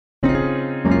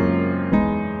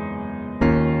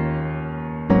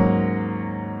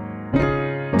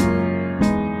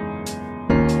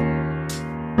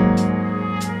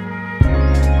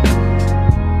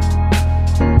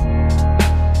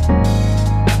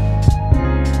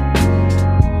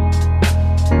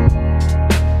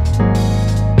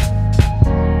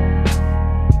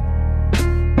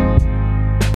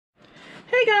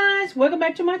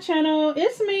back to my channel.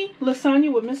 It's me,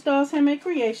 Lasagna with Miss Doll's Handmade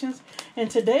Creations, and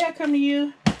today I come to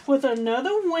you with another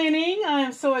winning. I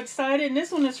am so excited, and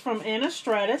this one is from Anna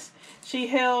Stratus. She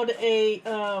held a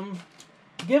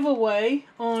giveaway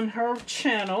on her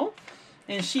channel,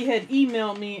 and she had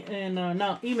emailed me and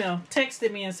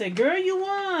texted me and said, "Girl, you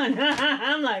won!"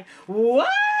 I'm like, "What?"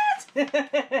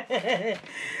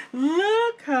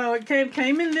 Look how it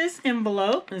came in this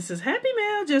envelope. It says, "Happy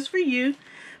mail just for you."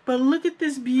 But look at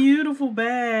this beautiful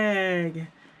bag.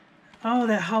 Oh,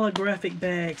 that holographic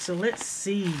bag. So let's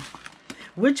see.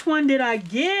 Which one did I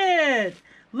get?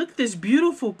 Look at this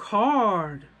beautiful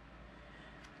card.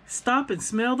 Stop and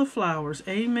smell the flowers.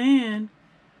 Amen.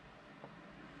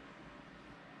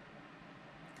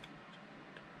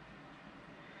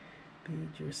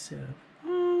 Bead yourself.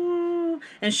 Oh,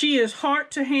 and she is Heart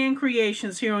to Hand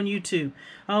Creations here on YouTube.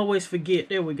 I always forget.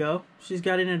 There we go. She's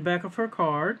got it in the back of her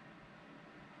card.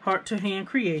 Heart to Hand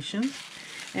Creations,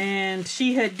 and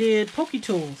she had did pokey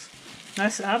tools.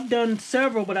 I've done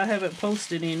several, but I haven't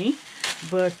posted any.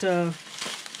 But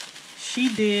she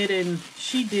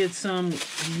did some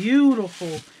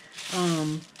beautiful.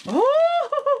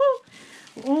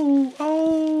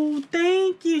 Oh,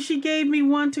 thank you. She gave me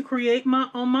one to create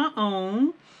on my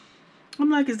own. I'm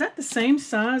like, is that the same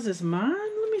size as mine?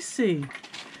 Let me see,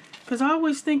 because I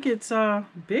always think it's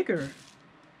bigger.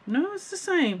 No, it's the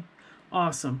same.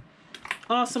 Awesome.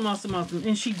 Awesome, awesome, awesome.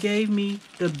 And she gave me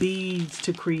the beads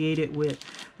to create it with.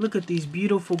 Look at these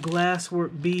beautiful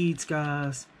glasswork beads,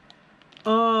 guys.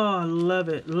 Oh, I love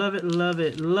it. Love it, love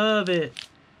it, love it.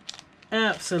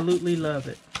 Absolutely love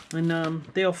it. And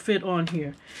they'll fit on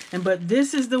here. But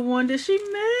this is the one that she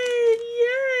made.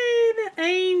 Yay, the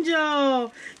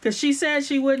angel. Because she said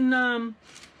she wouldn't,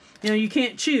 you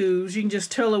can't choose. You can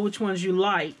just tell her which ones you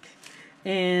like.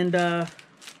 And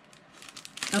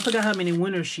I forgot how many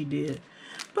winners she did.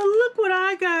 But look what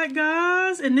I got,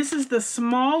 guys. And this is the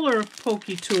smaller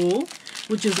pokey tool,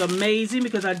 which is amazing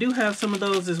because I do have some of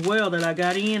those as well that I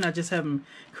got in. I just haven't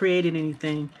created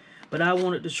anything. But I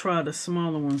wanted to try the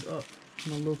smaller ones. Oh,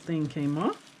 my little thing came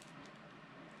off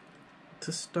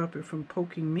to stop it from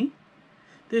poking me.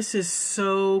 This is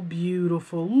so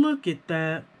beautiful. Look at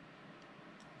that.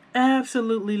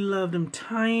 Absolutely love them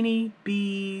tiny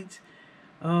beads.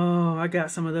 Oh, I got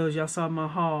some of those. Y'all saw my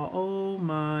haul. Oh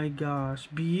my gosh.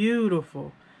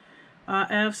 Beautiful. I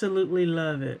absolutely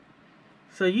love it.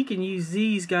 So you can use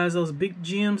these, guys, those big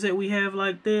gems that we have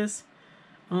like this,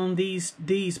 on these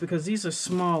because these are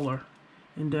smaller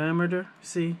in diameter.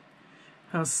 See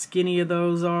how skinny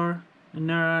those are? And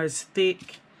they're not as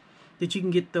thick that you can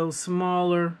get those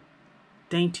smaller,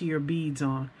 daintier beads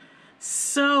on.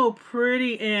 So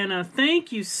pretty, Anna.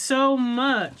 Thank you so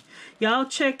much. Y'all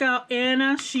check out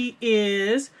Anna. She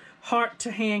is Heart to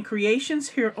Hand Creations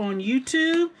here on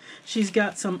YouTube. She's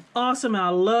got some awesome, I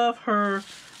love her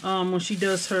when she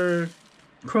does her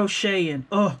crocheting.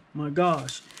 Oh my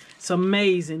gosh. It's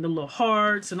amazing. The little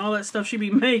hearts and all that stuff she be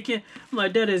making. I'm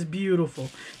like, that is beautiful.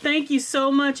 Thank you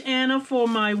so much, Anna, for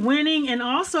my winning and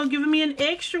also giving me an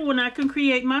extra one I can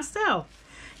create myself.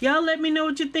 Y'all let me know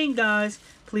what you think, guys.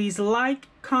 Please like,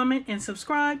 comment, and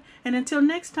subscribe. And until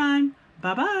next time,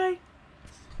 bye-bye.